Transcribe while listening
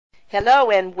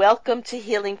Hello and welcome to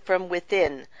Healing from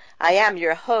Within. I am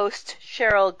your host,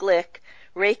 Cheryl Glick,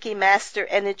 Reiki Master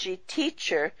Energy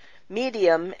Teacher,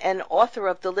 Medium, and author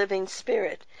of The Living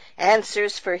Spirit,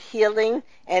 Answers for Healing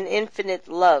and Infinite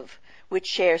Love, which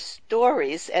shares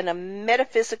stories and a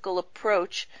metaphysical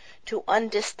approach to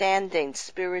understanding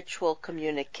spiritual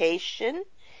communication,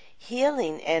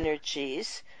 healing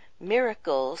energies,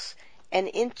 miracles, and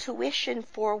intuition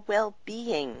for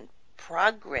well-being,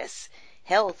 progress,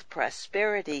 health,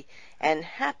 prosperity, and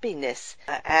happiness.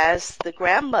 As the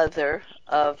grandmother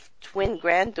of twin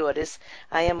granddaughters,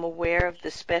 I am aware of the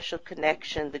special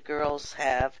connection the girls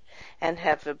have and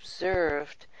have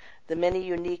observed the many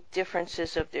unique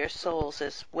differences of their souls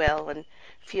as well, and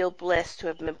feel blessed to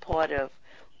have been part of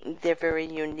their very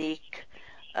unique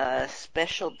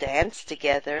special dance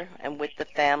together and with the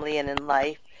family and in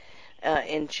life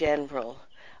in general.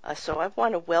 So I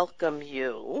want to welcome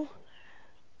you,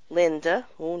 Linda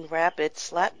Moon Rabbit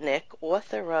Zlatnik,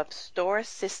 author of Star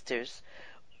Sisters,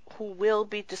 who will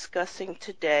be discussing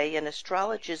today an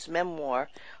astrologer's memoir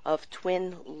of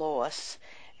twin loss.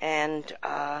 And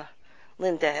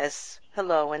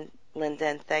hello, and Linda,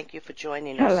 and thank you for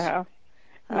joining us. Hello.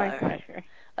 My pleasure.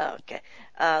 Okay.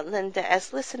 Linda,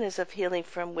 as listeners of Healing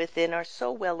from Within are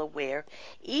so well aware,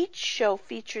 each show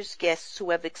features guests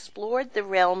who have explored the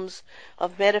realms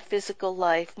of metaphysical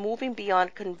life, moving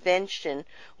beyond convention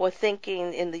or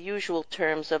thinking in the usual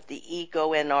terms of the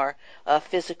ego and our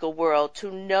physical world,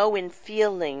 to know and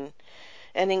feeling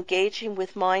and engaging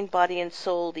with mind, body, and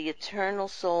soul, the eternal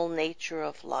soul nature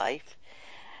of life,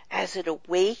 as it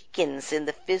awakens in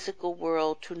the physical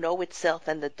world to know itself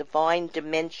and the divine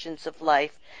dimensions of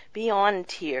life beyond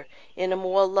here in a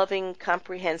more loving,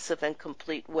 comprehensive, and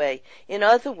complete way. In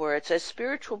other words, as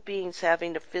spiritual beings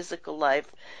having a physical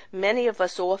life, many of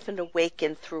us often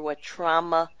awaken through a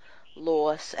trauma,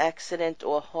 loss, accident,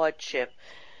 or hardship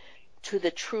to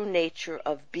the true nature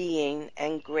of being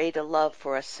and greater love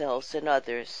for ourselves and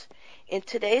others. In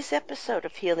today's episode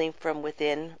of Healing from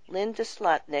Within, Linda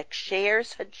Zlatnik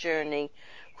shares her journey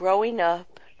growing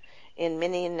up in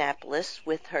Minneapolis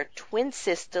with her twin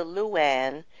sister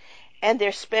Luann and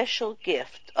their special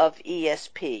gift of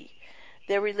ESP.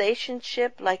 Their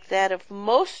relationship, like that of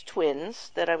most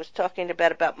twins that I was talking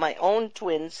about my own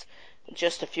twins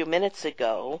just a few minutes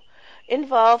ago,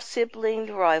 involves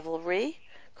sibling rivalry,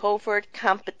 covert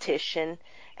competition,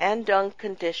 and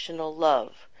unconditional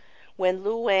love. When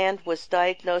Luann was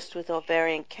diagnosed with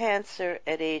ovarian cancer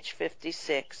at age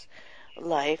 56,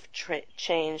 life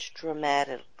changed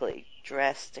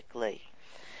drastically.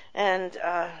 And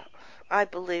I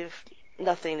believe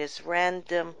nothing is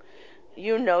random.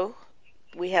 You know,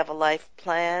 we have a life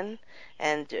plan,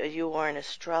 and you are an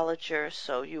astrologer,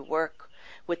 so you work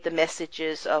with the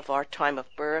messages of our time of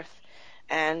birth,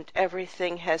 and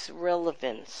everything has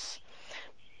relevance.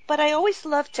 But I always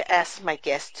love to ask my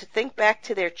guests to think back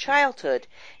to their childhood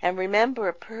and remember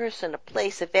a person, a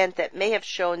place, event that may have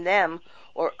shown them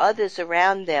or others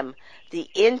around them the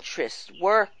interest,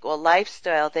 work, or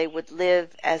lifestyle they would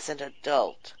live as an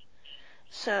adult.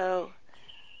 So,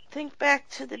 think back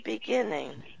to the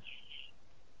beginning.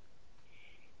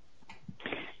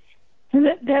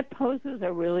 That poses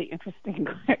a really interesting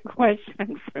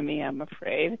question for me, I'm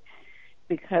afraid,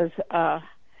 because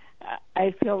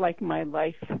I feel like my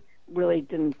life really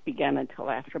didn't begin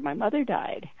until after my mother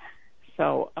died.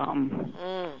 So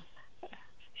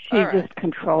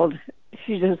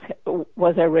she just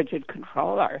was a rigid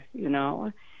controller, you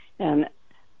know. And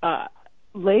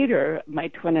later, my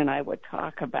twin and I would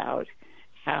talk about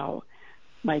how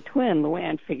my twin,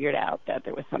 Luann, figured out that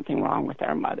there was something wrong with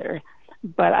our mother.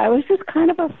 But I was just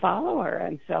kind of a follower,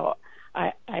 and so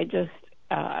I just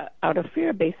out of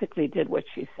fear, basically did what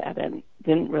she said and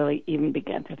didn't really even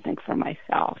begin to think for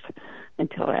myself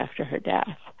until after her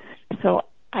death. So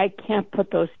I can't put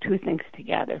those two things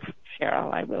together,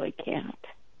 Cheryl. I really can't.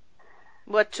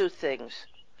 What two things?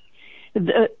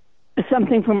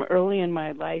 Something from early in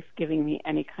my life giving me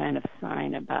any kind of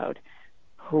sign about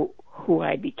who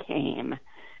I became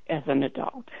as an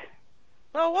adult.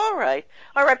 Oh, all right.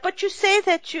 But you say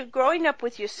that you, growing up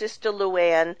with your sister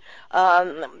Luann,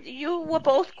 you were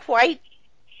both quite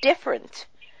different.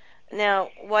 Now,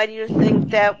 why do you think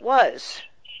that was?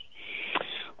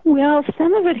 Well,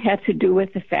 some of it had to do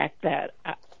with the fact that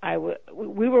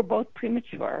we were both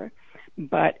premature,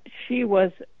 but she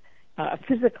was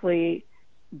physically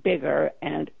bigger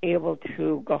and able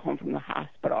to go home from the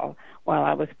hospital while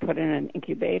I was put in an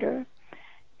incubator.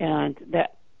 And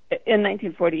that in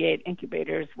 1948,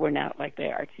 incubators were not like they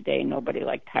are today. Nobody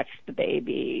touched the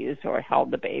babies or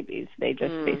held the babies. They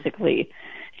just basically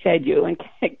fed you and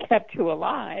kept you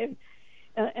alive.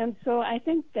 And so I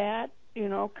think that,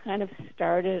 kind of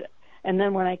started, and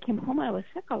then when I came home, I was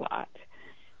sick a lot.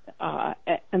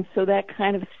 And so that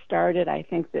kind of started, I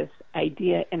think, this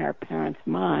idea in our parents'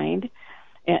 mind,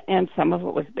 and some of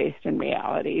it was based in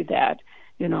reality, that,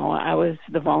 I was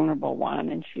the vulnerable one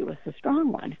and she was the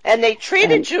strong one. And they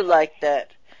treated you like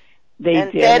that.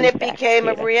 And then it became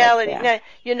a reality. Like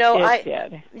now, it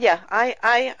did. Yeah,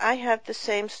 I have the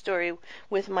same story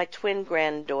with my twin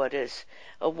granddaughters.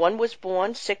 One was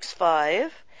born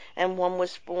 6'5", and one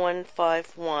was born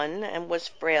 5'1", and was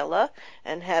frailer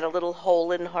and had a little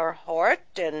hole in her heart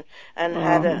and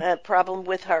had a problem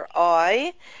with her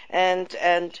eye. And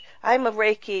I'm a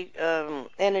Reiki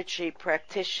energy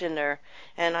practitioner,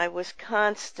 and I was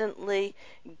constantly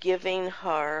giving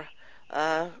her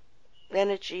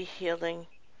energy healing.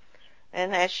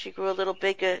 And as she grew a little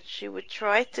bigger, she would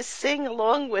try to sing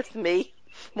along with me,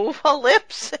 move her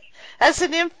lips as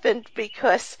an infant,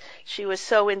 because she was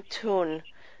so in tune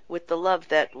with the love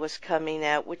that was coming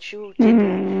out, which you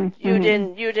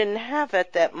didn't have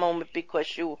at that moment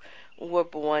because you were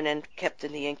born and kept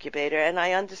in the incubator. And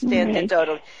I understand it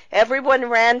totally. Everyone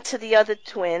ran to the other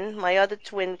twin, my other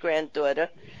twin granddaughter,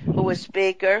 who was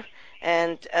bigger,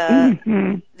 and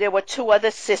there were two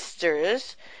other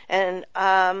sisters, and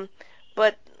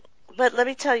but let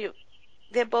me tell you,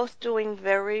 they're both doing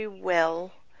very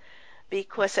well,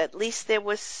 because at least there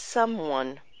was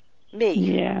someone,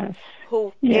 me,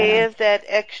 who gave that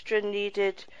extra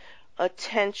needed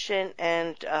attention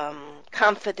and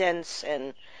confidence,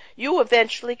 and you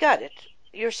eventually got it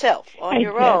yourself on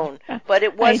your own, but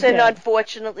it wasn't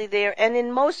unfortunately there. And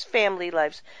in most family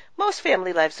lives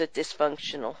are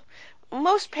dysfunctional.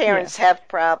 Most parents have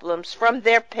problems from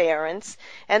their parents,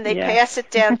 and they pass it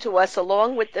down to us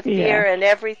along with the fear and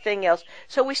everything else.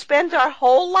 So we spend our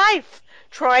whole life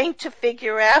trying to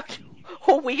figure out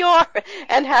who we are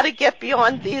and how to get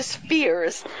beyond these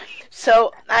fears.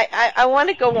 So I want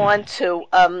to go on to,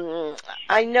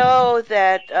 I know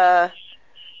that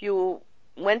you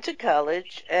went to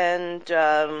college, and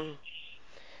Luann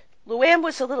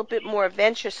was a little bit more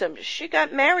venturesome. She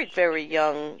got married very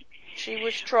young. She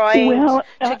was trying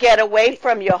to get away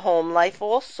from your home life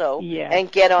also,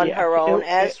 and get on her own,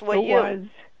 as were you.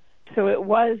 So it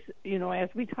was, as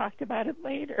we talked about it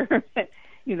later,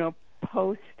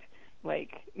 post,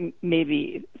 like,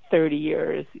 maybe 30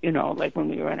 years, like when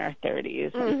we were in our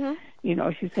 30s. And,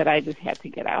 she said, I just had to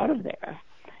get out of there.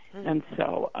 And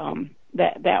so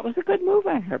that was a good move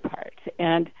on her part.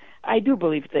 And I do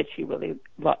believe that she really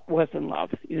was in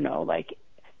love, like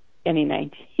any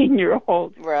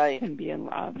 19-year-old can be in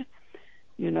love,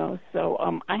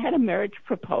 So I had a marriage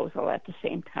proposal at the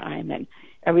same time, and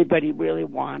everybody really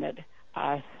wanted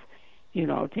us,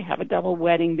 to have a double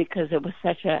wedding because it was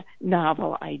such a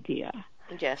novel idea.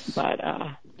 Yes. But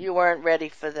you weren't ready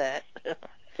for that.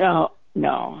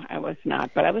 No, I was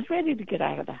not. But I was ready to get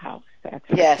out of the house. That's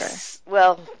for Yes. Sure.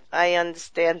 Well, I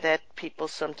understand that people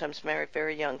sometimes marry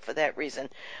very young for that reason.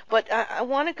 But I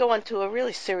want to go on to a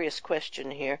really serious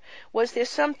question here. Was there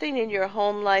something in your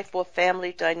home life or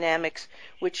family dynamics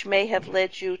which may have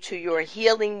led you to your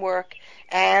healing work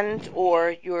and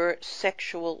or your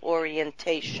sexual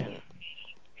orientation?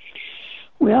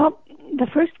 Well, the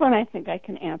first one I think I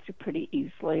can answer pretty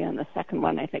easily, and the second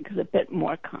one I think is a bit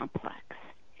more complex.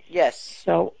 Yes.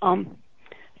 So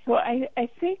I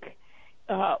think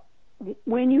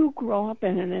when you grow up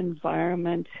in an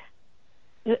environment,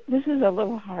 this is a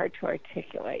little hard to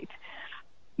articulate,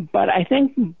 but I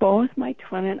think both my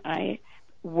twin and I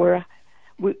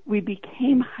we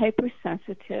became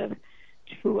hypersensitive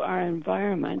to our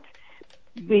environment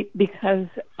because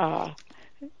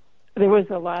there was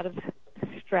a lot of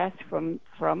stress from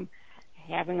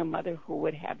having a mother who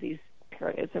would have these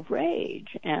periods of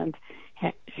rage, and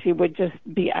she would just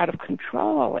be out of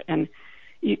control, and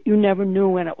you never knew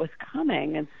when it was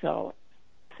coming. And so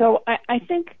I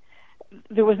think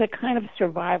there was a kind of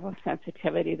survival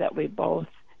sensitivity that we both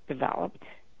developed,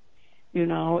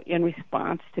 in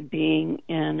response to being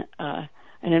in an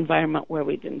environment where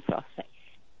we didn't feel safe.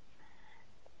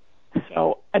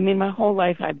 So, I mean, my whole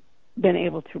life I've been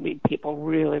able to read people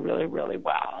really, really, really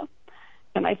well.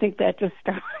 And I think that just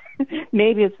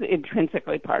maybe it's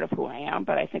intrinsically part of who I am,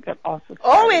 but I think it also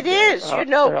it is.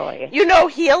 Early.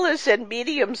 Healers and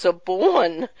mediums are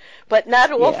born, but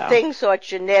not all things are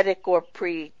genetic or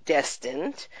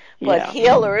predestined. But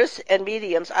healers and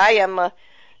mediums, I am a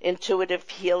intuitive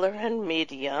healer and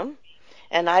medium.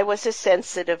 And I was as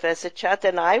sensitive as a child,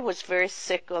 and I was very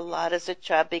sick a lot as a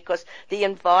child because the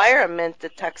environment, the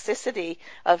toxicity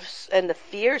and the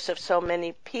fears of so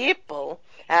many people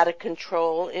out of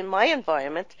control in my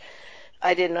environment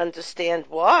I didn't understand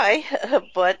why,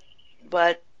 but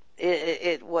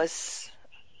it was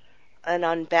an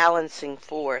unbalancing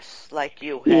force like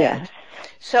you had. Yes.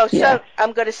 So Yes.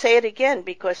 I'm going to say it again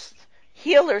because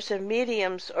healers and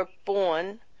mediums are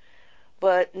born,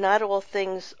 but not all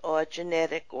things are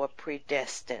genetic or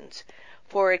predestined.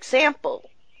 For example,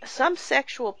 some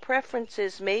sexual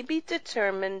preferences may be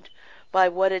determined by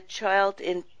what a child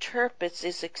interprets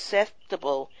is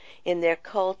acceptable in their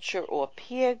culture or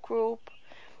peer group,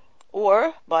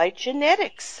 or by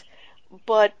genetics.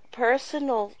 But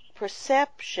personal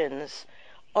perceptions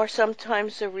are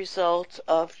sometimes a result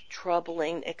of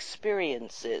troubling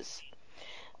experiences.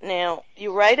 Now,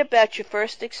 you write about your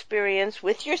first experience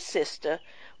with your sister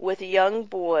with a young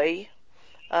boy.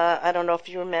 I don't know if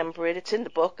you remember it. It's in the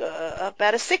book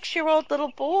about a 6-year-old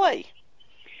little boy.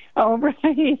 Oh, right,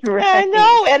 right. I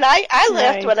know, and I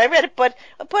laughed Right. when I read it, but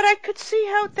I could see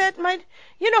how that might,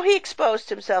 he exposed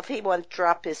himself. He wanted to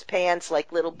drop his pants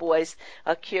like little boys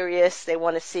are curious. They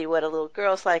want to see what a little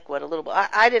girl's like, what a little boy.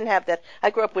 I didn't have that. I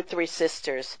grew up with 3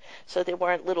 sisters, so there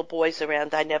weren't little boys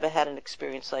around. I never had an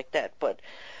experience like that. But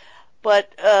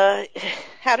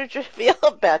how did you feel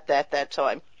about that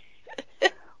time?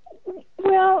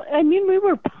 Well, I mean, we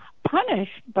were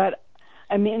punished, but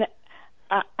I mean,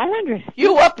 I understand.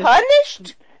 You were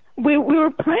punished? We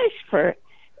were punished for,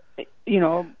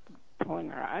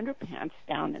 pulling our underpants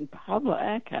down in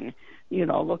public, and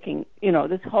looking,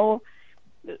 this whole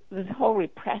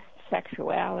repressed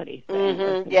sexuality thing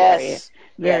was a Yes.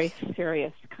 very Yes.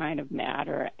 serious kind of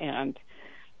matter, and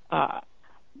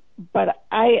but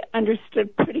I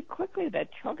understood pretty quickly that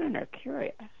children are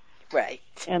curious. Right.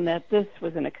 And that this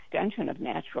was an extension of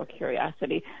natural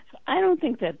curiosity. So I don't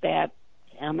think that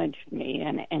damaged me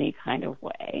in any kind of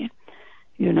way.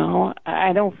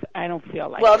 I don't feel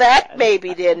like. Well, that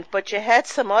maybe didn't, but you had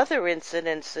some other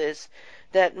incidences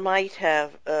that might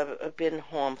have been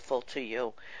harmful to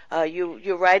you.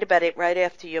 You write about it right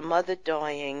after your mother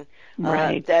dying.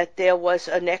 Right. That there was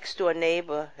a next door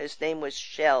neighbor. His name was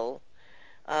Shell.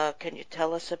 Can you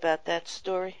tell us about that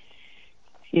story?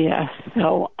 Yeah.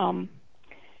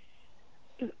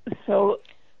 So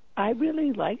I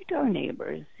really liked our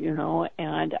neighbors,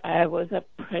 and I was a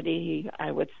pretty,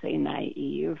 I would say,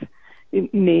 naive,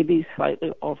 maybe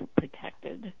slightly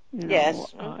overprotected,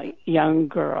 Yes. Young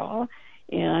girl,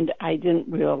 and I didn't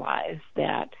realize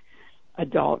that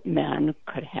adult men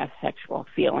could have sexual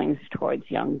feelings towards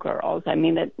young girls. I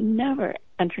mean, it never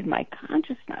entered my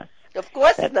consciousness. Of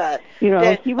course not.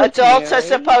 Adults are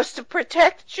supposed to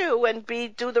protect you and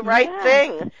do the right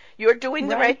thing. You're doing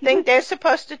the right thing. They're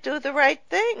supposed to do the right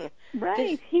thing.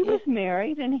 Right. He was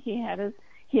married, and he had a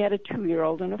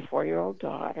 2-year-old and a 4-year-old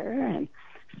daughter, and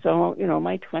so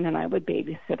my twin and I would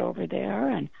babysit over there,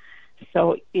 and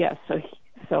so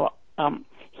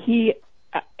he,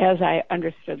 as I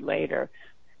understood later,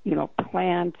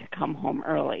 planned to come home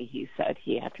early. He said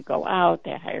he had to go out.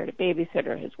 They hired a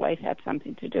babysitter. His wife had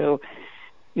something to do.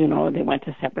 They went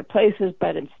to separate places,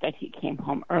 but instead he came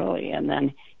home early, and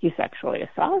then he sexually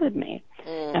assaulted me.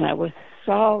 And I was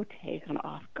so taken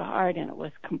off guard, and it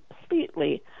was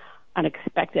completely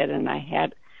unexpected, and I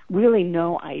had really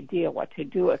no idea what to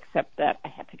do except that I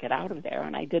had to get out of there,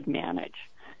 and I did manage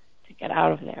to get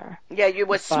out of there. Yeah, you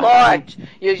were smart.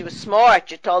 You were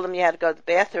smart. You told them you had to go to the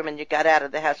bathroom, and you got out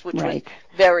of the house, which was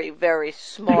very, very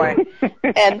smart.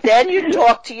 And then you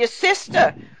talked to your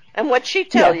sister, and what'd she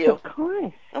tell you? Of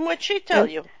course. And what'd she tell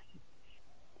you?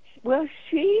 Well,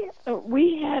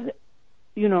 we had,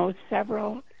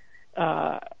 several,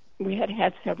 we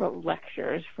had several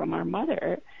lectures from our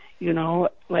mother,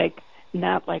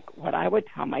 not like what I would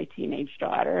tell my teenage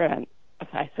daughter, and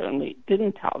I certainly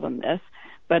didn't tell them this,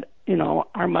 but,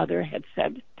 our mother had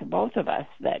said to both of us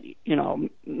that,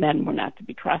 men were not to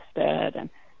be trusted, and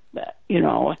that,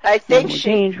 I think men were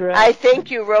dangerous. I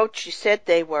think you wrote, she said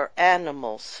they were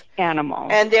animals.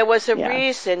 Animals. And there was a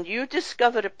reason. You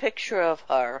discovered a picture of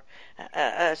her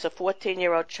as a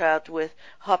 14-year-old child with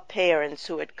her parents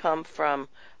who had come from,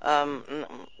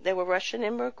 they were Russian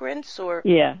immigrants, or?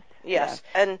 Yes.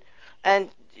 And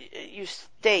you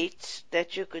state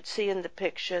that you could see in the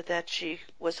picture that she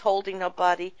was holding her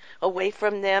body away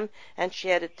from them, and she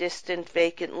had a distant,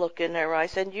 vacant look in her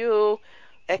eyes, and you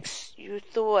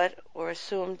thought or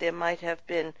assumed there might have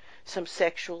been some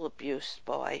sexual abuse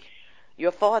by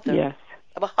your father. Yes.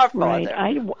 Her father. Right.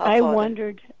 I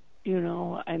wondered,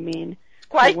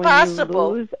 quite when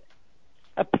possible. You lose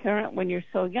a parent when you're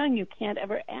so young, you can't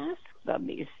ever ask them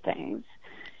these things.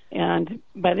 And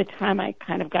by the time I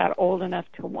kind of got old enough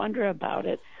to wonder about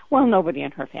it, Well, nobody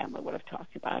in her family would have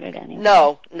talked about it anyway.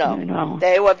 No.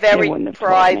 They were They very wouldn't have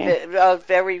private,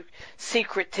 very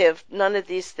secretive. None of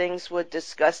these things were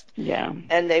discussed. Yeah.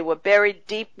 And they were buried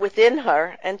deep within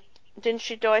her. And didn't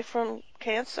she die from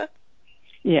cancer?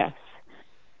 Yes,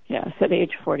 at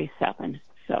age 47,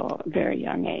 so a very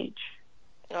young age.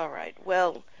 All right.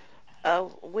 Well,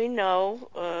 we know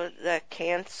that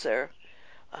cancer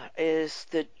is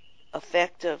the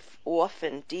effect of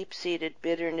often deep-seated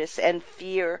bitterness and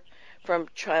fear from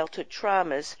childhood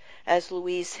traumas, as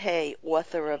Louise Hay,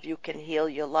 author of You Can Heal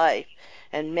Your Life,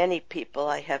 and many people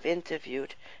I have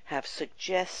interviewed have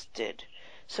suggested.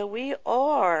 So we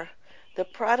are the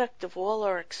product of all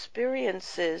our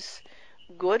experiences,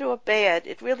 good or bad.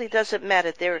 It really doesn't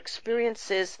matter. They're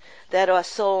experiences that our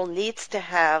soul needs to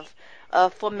have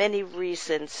for many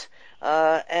reasons,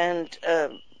 and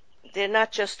they're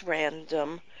not just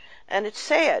random. And it's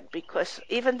sad because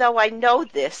even though I know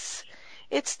this,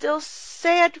 it's still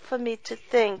sad for me to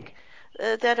think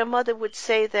that a mother would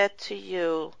say that to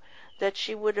you, that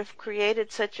she would have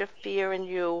created such a fear in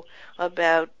you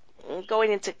about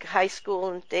going into high school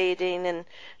and dating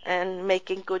and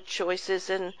making good choices,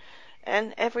 and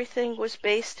everything was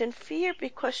based in fear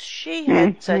because she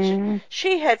had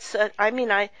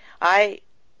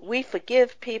we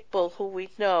forgive people who we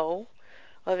know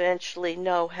eventually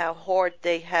know how hard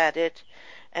they had it,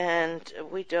 and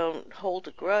we don't hold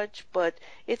a grudge, but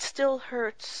it still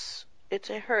hurts. It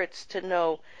hurts to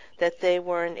know that they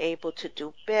weren't able to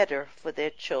do better for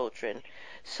their children.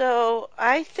 So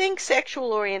I think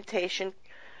sexual orientation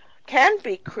can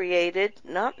be created,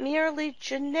 not merely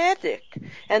genetic.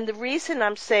 And the reason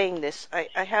I'm saying this,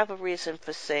 I have a reason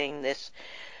for saying this.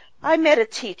 I met a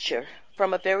teacher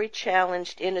from a very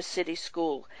challenged inner city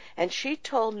school, and she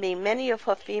told me many of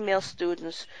her female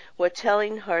students were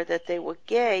telling her that they were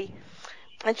gay,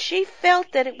 and she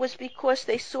felt that it was because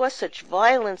they saw such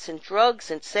violence and drugs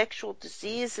and sexual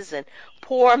diseases and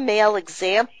poor male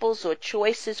examples or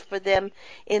choices for them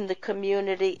in the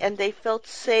community, and they felt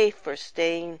safer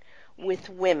staying with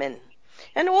women.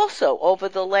 And also, over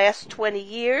the last 20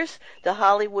 years, the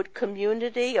Hollywood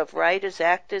community of writers,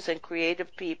 actors, and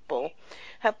creative people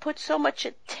have put so much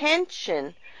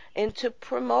attention into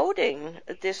promoting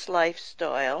this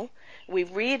lifestyle. We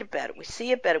read about it, we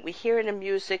see about it, we hear it in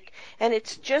music, and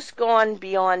it's just gone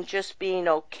beyond just being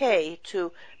okay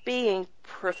to being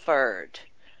preferred.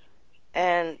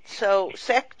 And so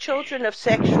children of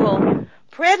sexual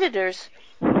predators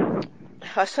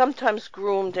are sometimes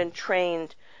groomed and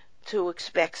trained to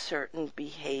expect certain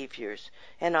behaviors,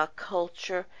 and our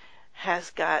culture has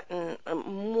gotten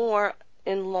more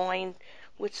in line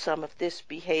with some of this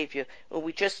behavior.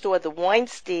 We just saw the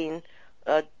Weinstein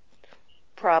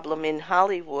problem in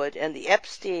Hollywood and the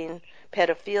Epstein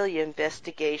pedophilia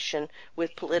investigation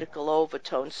with political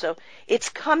overtones. So it's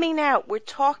coming out. We're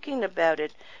talking about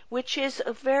it, which is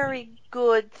a very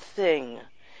good thing.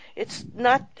 It's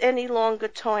not any longer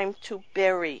time to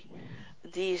bury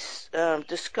these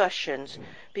discussions,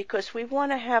 because we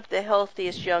want to have the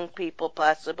healthiest young people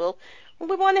possible.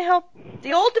 We want to help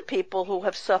the older people who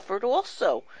have suffered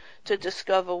also to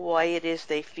discover why it is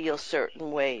they feel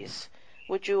certain ways.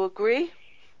 Would you agree?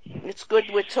 It's good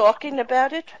we're talking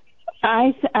about it?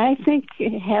 I think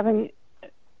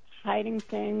hiding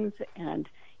things and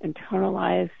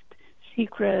internalized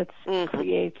secrets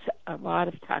creates a lot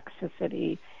of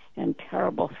toxicity and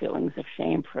terrible feelings of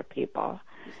shame for people.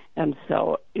 And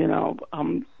so,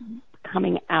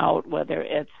 coming out, whether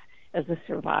it's as a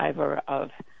survivor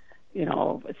of,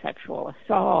 sexual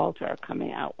assault, or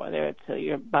coming out, whether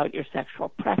it's about your sexual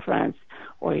preference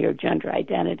or your gender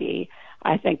identity,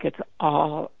 I think it's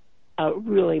all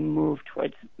really move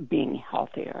towards being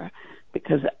healthier,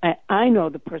 because I know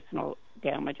the personal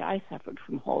damage I suffered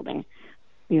from holding,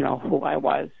 who I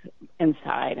was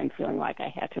inside and feeling like I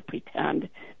had to pretend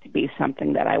to be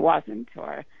something that I wasn't,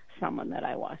 or someone that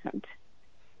I wasn't.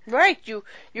 Right. You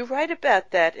write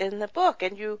about that in the book,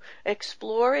 and you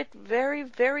explore it very,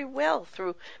 very well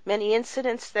through many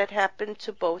incidents that happened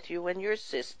to both you and your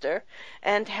sister,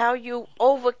 and how you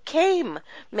overcame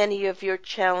many of your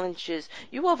challenges.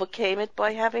 You overcame it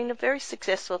by having a very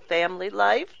successful family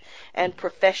life and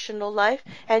professional life,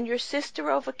 and your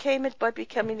sister overcame it by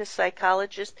becoming a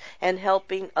psychologist and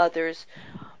helping others.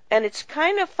 And it's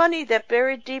kind of funny that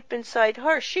buried deep inside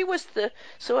her, she was the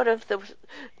sort of the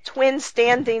twin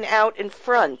standing out in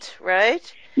front,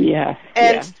 right? Yes.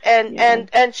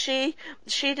 And she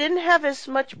didn't have as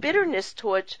much bitterness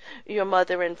towards your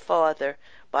mother and father.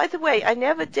 By the way, I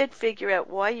never did figure out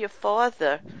why your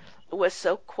father was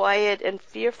so quiet and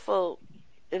fearful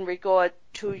in regard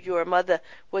to your mother.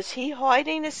 Was he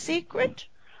hiding a secret?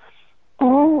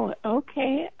 Oh,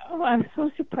 okay. Oh, I'm so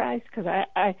surprised because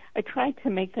I tried to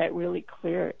make that really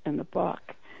clear in the book.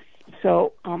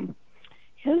 So,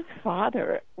 his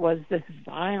father was this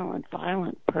violent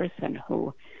person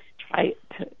who tried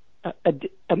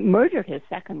to murder his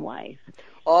second wife.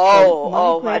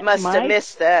 I must have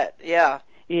missed that. Yeah.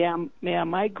 Yeah.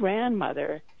 My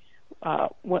grandmother,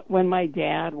 when my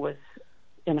dad was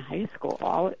in high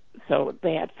school, so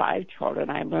they had 5 children.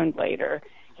 I learned later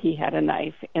he had a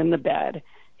knife in the bed.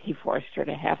 He forced her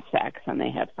to have sex, and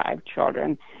they had 5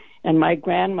 children. And my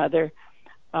grandmother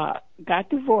got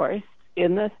divorced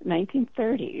in the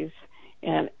 1930s,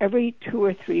 and every 2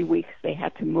 or 3 weeks they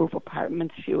had to move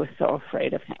apartments. She was so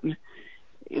afraid of him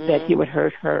that he would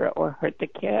hurt her or hurt the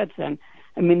kids. And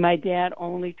I mean, my dad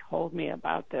only told me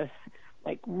about this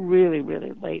like really,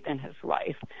 really late in his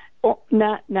life. Well,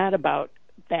 not about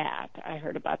that. I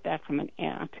heard about that from an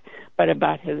aunt, but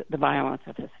about the violence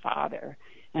of his father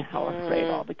and how afraid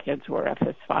all the kids were of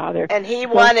his father. And he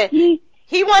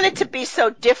wanted to be so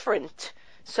different.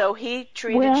 So he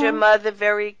treated your mother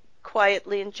very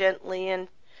quietly and gently and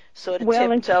sort of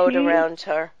tiptoed around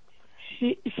her.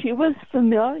 She was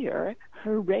familiar.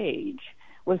 Her rage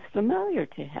was familiar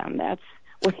to him. That's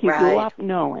what he grew up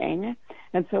knowing,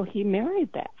 and so he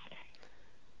married that.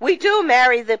 We do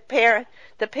marry the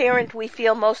parent we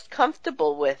feel most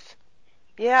comfortable with.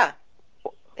 Yeah.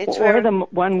 It's the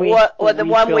one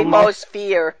we most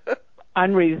fear.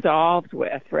 Unresolved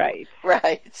with, right.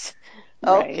 Right.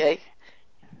 Okay.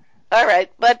 All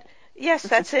right, but yes,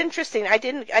 that's interesting. I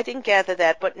didn't gather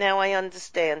that, but now I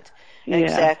understand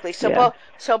exactly. So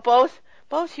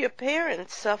both your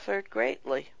parents suffered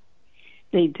greatly.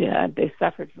 They did. They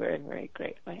suffered very, very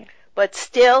greatly. But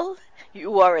still,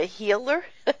 you are a healer,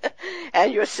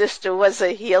 and your sister was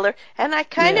a healer. And I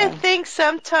kind of think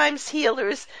sometimes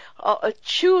healers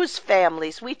choose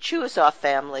families. We choose our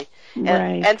family.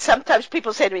 And sometimes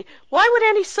people say to me, why would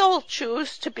any soul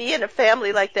choose to be in a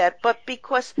family like that? But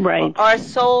because our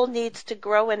soul needs to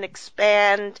grow and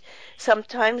expand.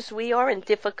 Sometimes we are in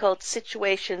difficult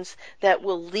situations that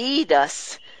will lead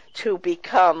us to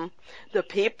become the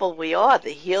people we are, the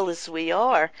healers we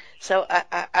are. So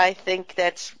I think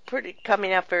that's pretty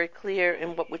coming out very clear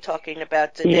in what we're talking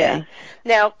about today. Yeah.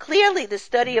 Now, clearly the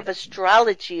study of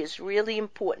astrology is really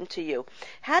important to you.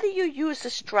 How do you use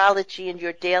astrology in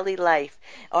your daily life?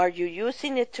 Are you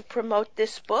using it to promote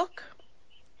this book?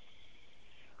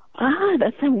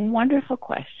 That's a wonderful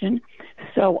question.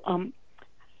 So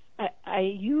I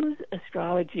use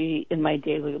astrology in my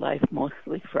daily life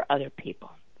mostly for other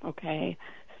people. Okay,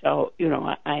 so,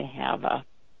 I have a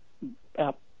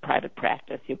private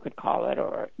practice, you could call it,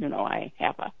 or, I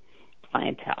have a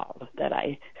clientele that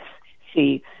I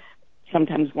see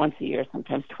sometimes once a year,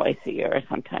 sometimes twice a year,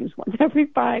 sometimes once every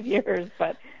 5 years.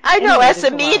 But I know, as a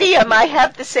medium, I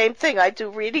have the same thing. I do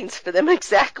readings for them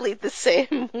exactly the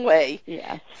same way.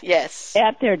 Yes.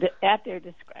 At their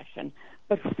discretion.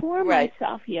 But for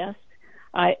myself, yes,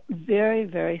 I very,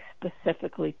 very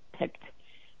specifically picked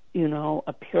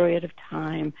a period of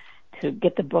time to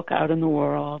get the book out in the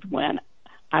world when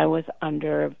I was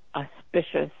under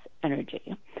auspicious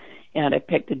energy. And I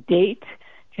picked a date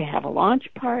to have a launch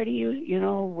party,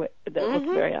 that looked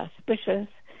very auspicious.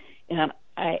 And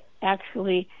I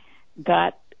actually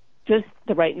got just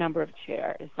the right number of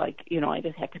chairs. Like, I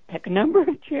just had to pick a number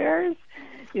of chairs,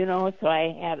 so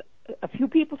I had a few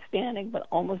people standing, but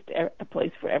almost a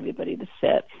place for everybody to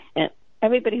sit. And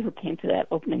everybody who came to that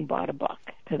opening bought a book,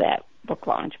 to that book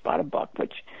launch bought a book,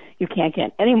 which you can't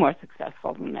get any more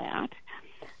successful than that.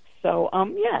 So,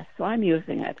 so I'm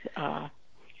using it,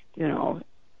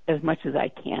 as much as I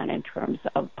can in terms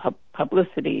of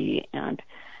publicity and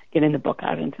getting the book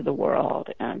out into the world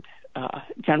and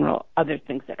general other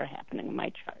things that are happening in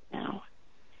my chart now.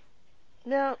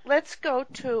 Now, let's go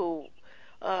to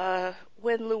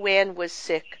when Luann was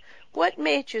sick. What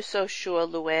made you so sure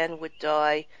Luann would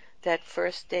die that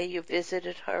first day you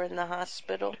visited her in the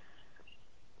hospital?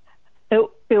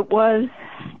 It was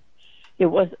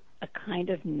a kind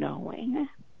of knowing.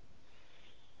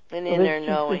 An inner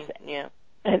knowing,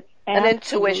 An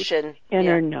intuition.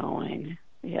 Inner knowing,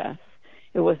 yes.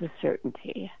 It was a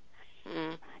certainty.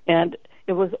 And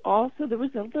it was also, there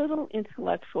was a little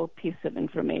intellectual piece of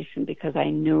information because I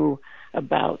knew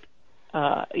about,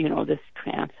 this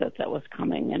transit that was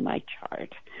coming in my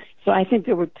chart. So I think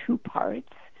there were 2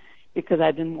 parts because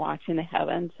I've been watching the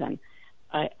heavens and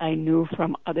I knew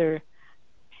from other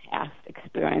past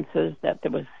experiences that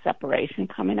there was separation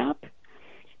coming up.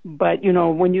 But,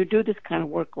 when you do this kind of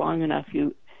work long enough,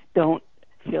 you don't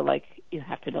feel like you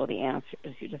have to know the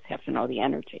answers. You just have to know the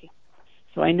energy.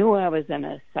 So I knew I was in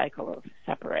a cycle of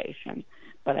separation,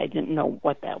 but I didn't know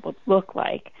what that would look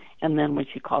like. And then when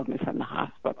she called me from the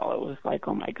hospital, it was like,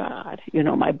 oh my God,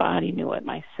 my body knew it,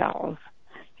 my cells.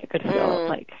 I could feel it.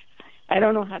 Like, I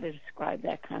don't know how to describe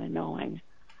that kind of knowing.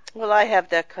 Well, I have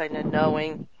that kind of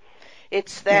knowing.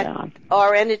 It's that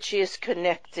our energy is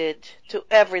connected to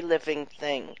every living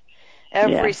thing.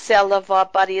 Every cell of our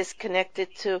body is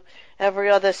connected to every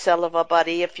other cell of our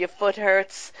body. If your foot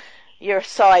hurts, your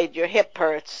side, your hip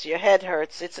hurts, your head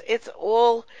hurts. It's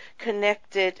all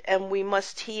connected, and we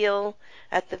must heal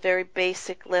at the very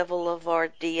basic level of our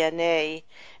DNA,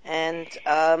 and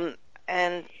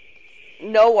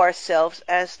know ourselves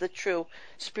as the true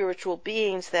spiritual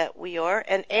beings that we are,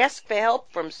 and ask for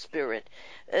help from Spirit.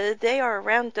 They are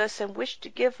around us and wish to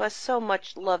give us so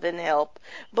much love and help,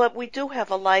 but we do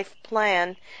have a life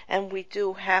plan, and we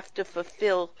do have to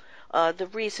fulfill the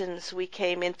reasons we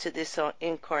came into this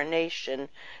incarnation.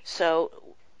 So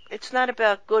it's not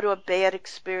about good or bad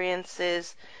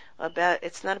experiences.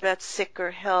 It's not about sick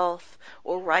or health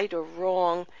or right or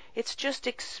wrong. It's just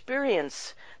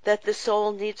experience that the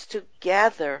soul needs to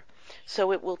gather,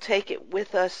 so it will take it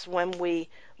with us when we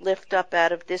lift up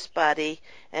out of this body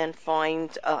and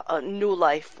find a new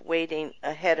life waiting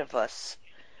ahead of us.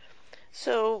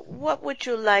 So what would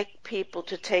you like people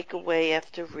to take away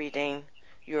after reading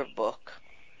your book?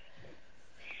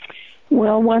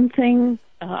 Well, one thing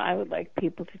I would like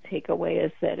people to take away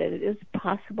is that it is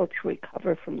possible to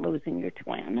recover from losing your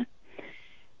twin.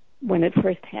 When it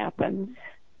first happens,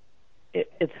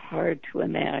 it's hard to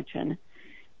imagine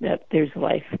that there's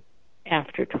life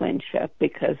after twinship,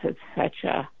 because it's such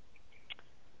a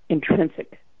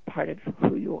intrinsic part of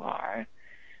who you are.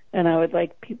 And I would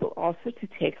like people also to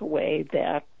take away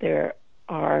that there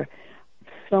are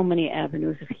so many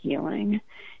avenues of healing,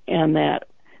 and that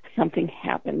something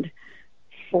happened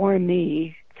for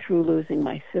me through losing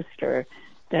my sister,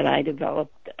 that I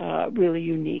developed a really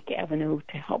unique avenue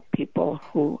to help people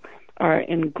who are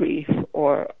in grief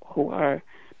or who are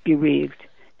bereaved,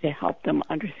 to help them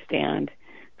understand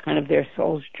kind of their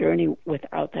soul's journey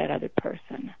without that other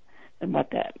person and what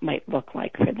that might look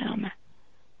like for them.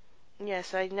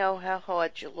 Yes, I know how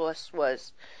hard your loss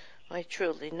was. I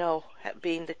truly know,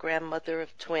 being the grandmother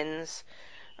of twins,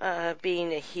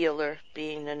 being a healer,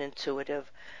 being an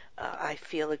intuitive, I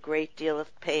feel a great deal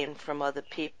of pain from other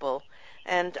people,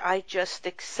 and I just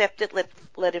accept it,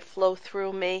 let it flow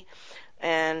through me,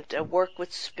 and work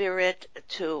with Spirit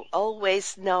to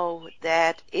always know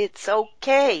that it's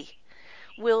okay.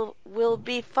 We'll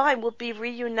be fine. We'll be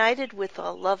reunited with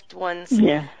our loved ones.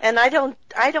 Yeah. And I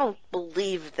don't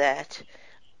believe that.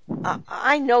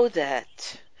 I know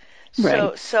that.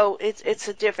 Right. So it's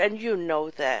a different, and you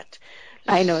know that.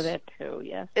 I know that too,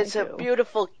 yes. It's a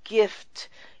beautiful gift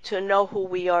to know who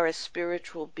we are as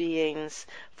spiritual beings,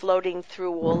 floating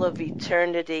through all of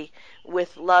eternity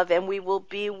with love, and we will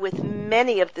be with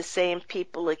many of the same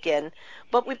people again,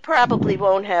 but we probably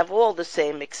won't have all the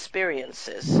same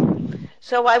experiences.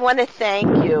 So I want to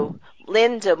thank you,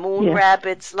 Linda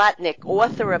Moonrabbit Zlotnick,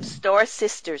 author of Star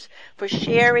Sisters, for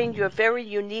sharing your very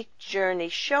unique journey,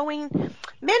 showing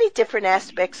many different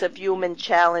aspects of human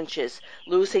challenges: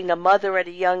 losing a mother at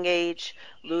a young age,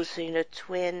 losing a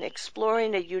twin,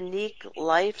 exploring a unique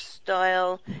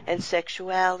lifestyle and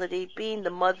sexuality, being the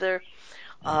mother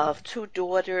of two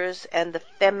daughters and the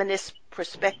feminist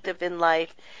perspective in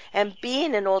life, and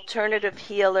being an alternative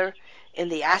healer in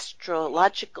the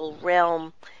astrological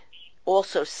realm,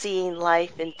 also seeing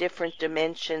life in different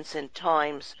dimensions and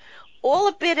times, all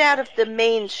a bit out of the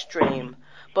mainstream,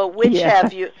 but which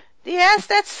have you, yes,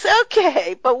 that's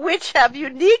okay, but which have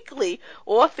uniquely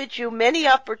offered you many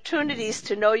opportunities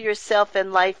to know yourself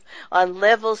and life on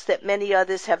levels that many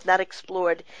others have not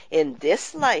explored in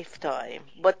this lifetime,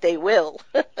 but they will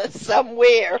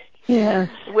somewhere. Yeah.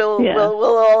 We'll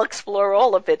all explore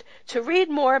all of it. To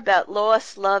read more about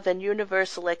loss, love, and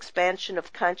universal expansion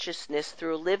of consciousness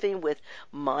through living with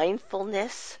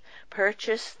mindfulness,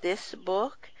 purchase this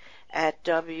book at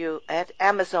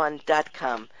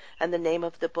Amazon.com. And the name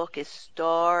of the book is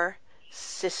Star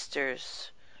Sisters.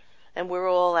 And we're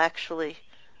all actually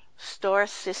Star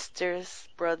Sisters,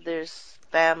 brothers,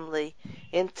 family,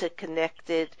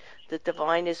 interconnected. The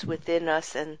divine is within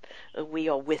us, and we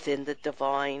are within the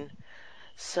divine.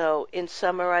 So, in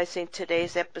summarizing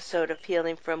today's episode of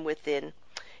Healing from Within,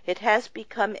 it has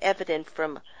become evident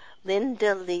from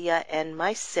Linda, Leah, and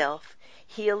myself,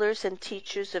 healers and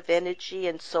teachers of energy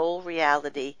and soul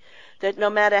reality, that no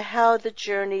matter how the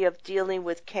journey of dealing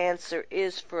with cancer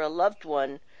is for a loved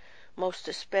one, most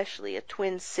especially a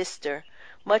twin sister,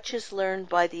 much is learned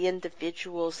by the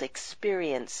individual's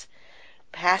experience.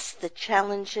 past the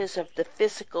challenges of the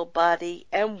physical body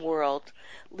and world,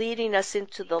 leading us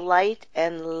into the light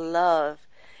and love.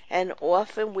 And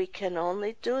often we can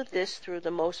only do this through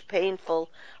the most painful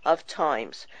of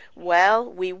times.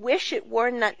 Well, we wish it were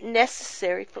not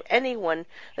necessary for anyone,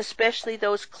 especially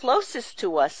those closest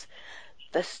to us.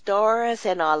 The stars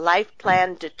and our life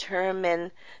plan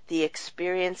determine the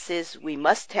experiences we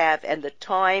must have and the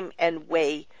time and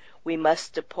way we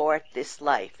must depart this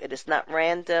life. It is not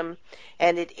random,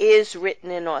 and it is written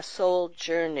in our soul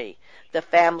journey. The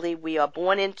family we are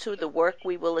born into, the work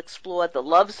we will explore, the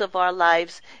loves of our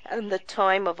lives, and the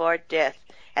time of our death.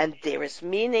 And there is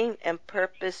meaning and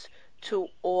purpose to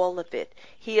all of it.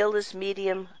 Healers,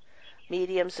 mediums,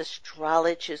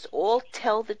 astrologers, all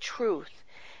tell the truth,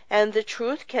 and the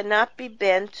truth cannot be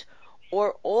bent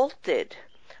or altered.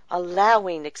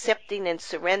 Allowing, accepting, and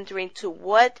surrendering to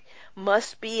what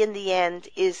must be in the end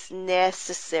is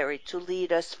necessary to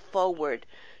lead us forward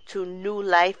to new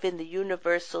life in the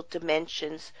universal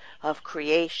dimensions of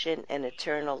creation and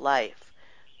eternal life.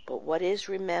 But what is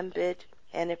remembered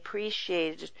and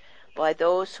appreciated by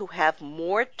those who have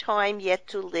more time yet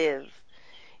to live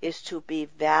is to be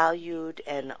valued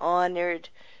and honored,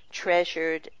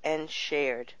 treasured, and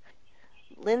shared.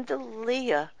 Linda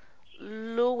Leah,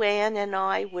 Luann, and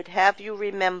I would have you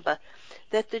remember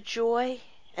that the joy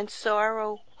and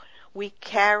sorrow we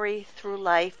carry through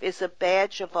life is a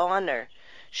badge of honor,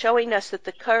 showing us that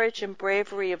the courage and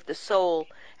bravery of the soul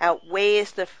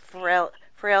outweighs the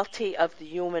frailty of the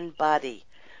human body.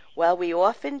 While we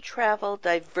often travel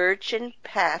divergent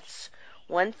paths,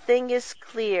 one thing is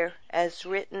clear, as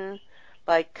written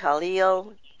by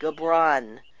Khalil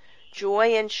Gibran: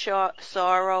 joy and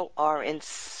sorrow are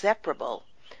inseparable.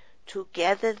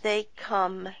 Together they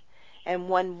come, and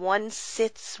when one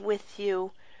sits with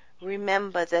you,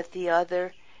 remember that the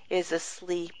other is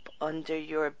asleep under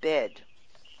your bed.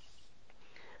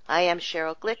 I am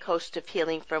Cheryl Glick, host of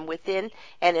Healing from Within,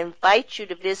 and invite you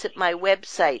to visit my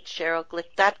website,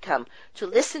 CherylGlick.com, to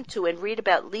listen to and read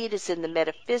about leaders in the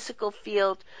metaphysical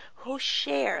field who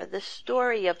share the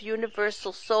story of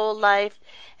universal soul life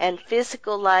and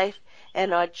physical life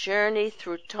and our journey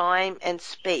through time and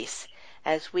space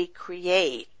as we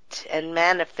create and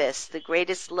manifest the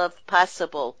greatest love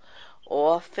possible,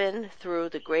 often through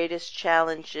the greatest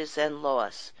challenges and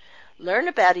loss. Learn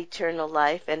about eternal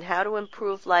life and how to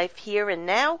improve life here and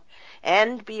now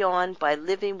and beyond by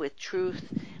living with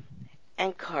truth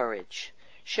and courage.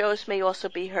 Shows may also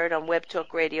be heard on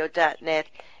webtalkradio.net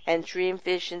and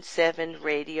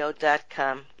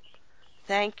dreamvision7radio.com.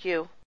 Thank you.